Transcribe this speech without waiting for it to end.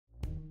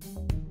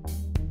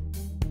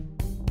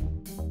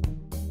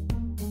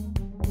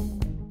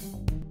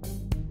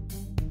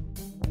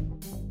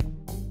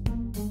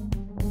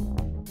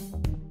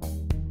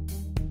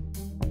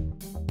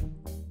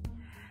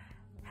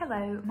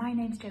Hello, my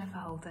name's Jennifer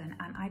Holden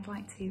and I'd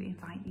like to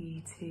invite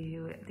you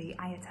to the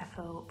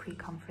IATEFL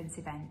pre-conference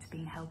event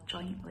being held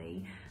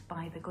jointly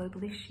by the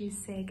Global Issues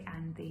SIG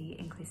and the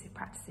Inclusive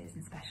Practices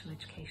and Special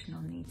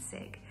Educational Needs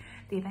SIG.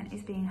 The event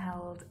is being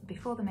held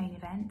before the main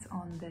event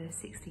on the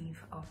 16th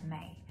of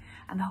May,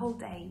 and the whole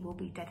day will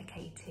be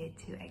dedicated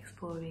to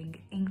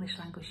exploring English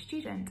language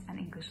student and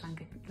English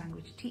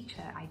language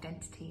teacher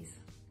identities.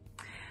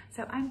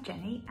 So I'm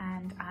Jenny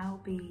and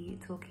I'll be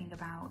talking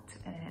about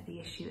the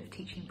issue of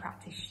teaching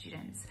practice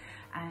students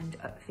and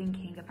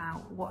thinking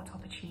about what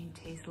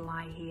opportunities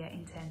lie here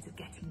in terms of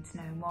getting to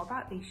know more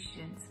about these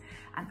students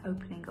and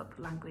opening up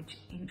language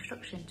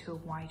instruction to a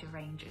wider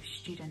range of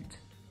students.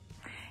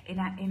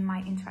 In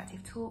my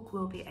interactive talk,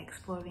 we'll be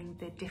exploring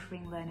the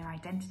differing learner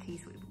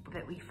identities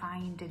that we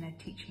find in a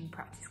teaching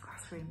practice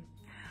classroom.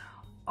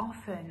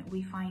 Often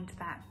we find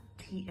that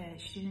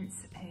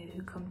students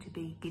who come to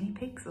be guinea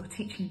pigs or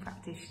teaching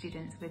practice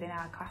students within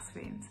our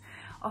classrooms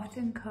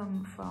often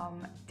come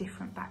from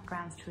different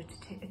backgrounds to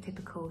a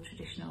typical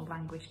traditional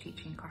language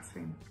teaching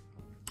classroom.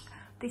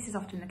 This is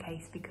often the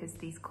case because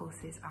these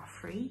courses are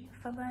free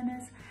for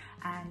learners,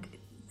 and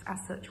as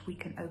such we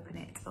can open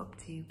it up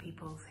to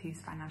people whose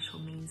financial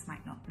means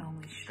might not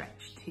normally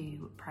stretch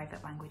to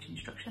private language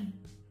instruction.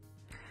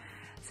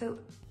 So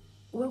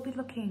we'll be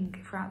looking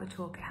throughout the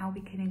talk at how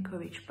we can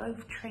encourage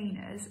both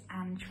trainers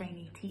and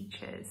trainee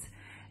teachers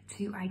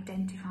to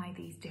identify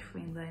these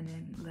differing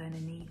learner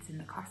needs in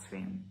the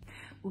classroom.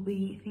 We'll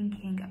be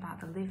thinking about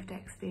the lived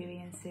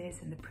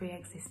experiences and the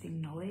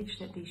pre-existing knowledge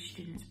that these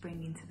students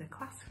bring into the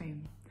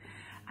classroom.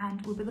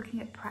 And we'll be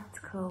looking at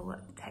practical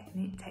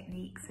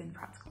techniques and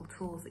practical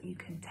tools that you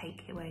can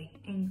take away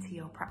into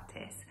your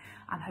practice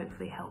and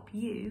hopefully help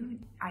you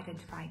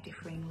identify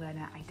differing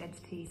learner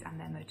identities and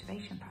their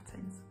motivation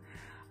patterns.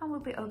 And we'll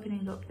be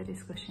opening up the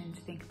discussion to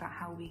think about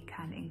how we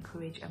can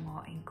encourage a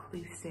more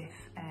inclusive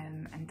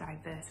and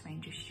diverse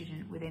range of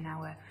students within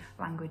our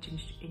language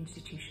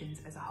institutions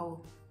as a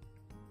whole.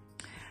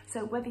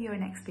 So whether you're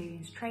an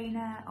experienced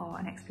trainer or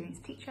an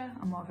experienced teacher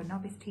or more of a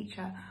novice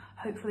teacher,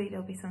 hopefully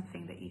there'll be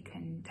something that you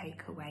can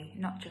take away,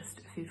 not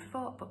just food for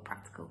thought, but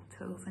practical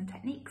tools and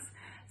techniques.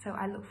 So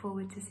I look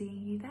forward to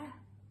seeing you there.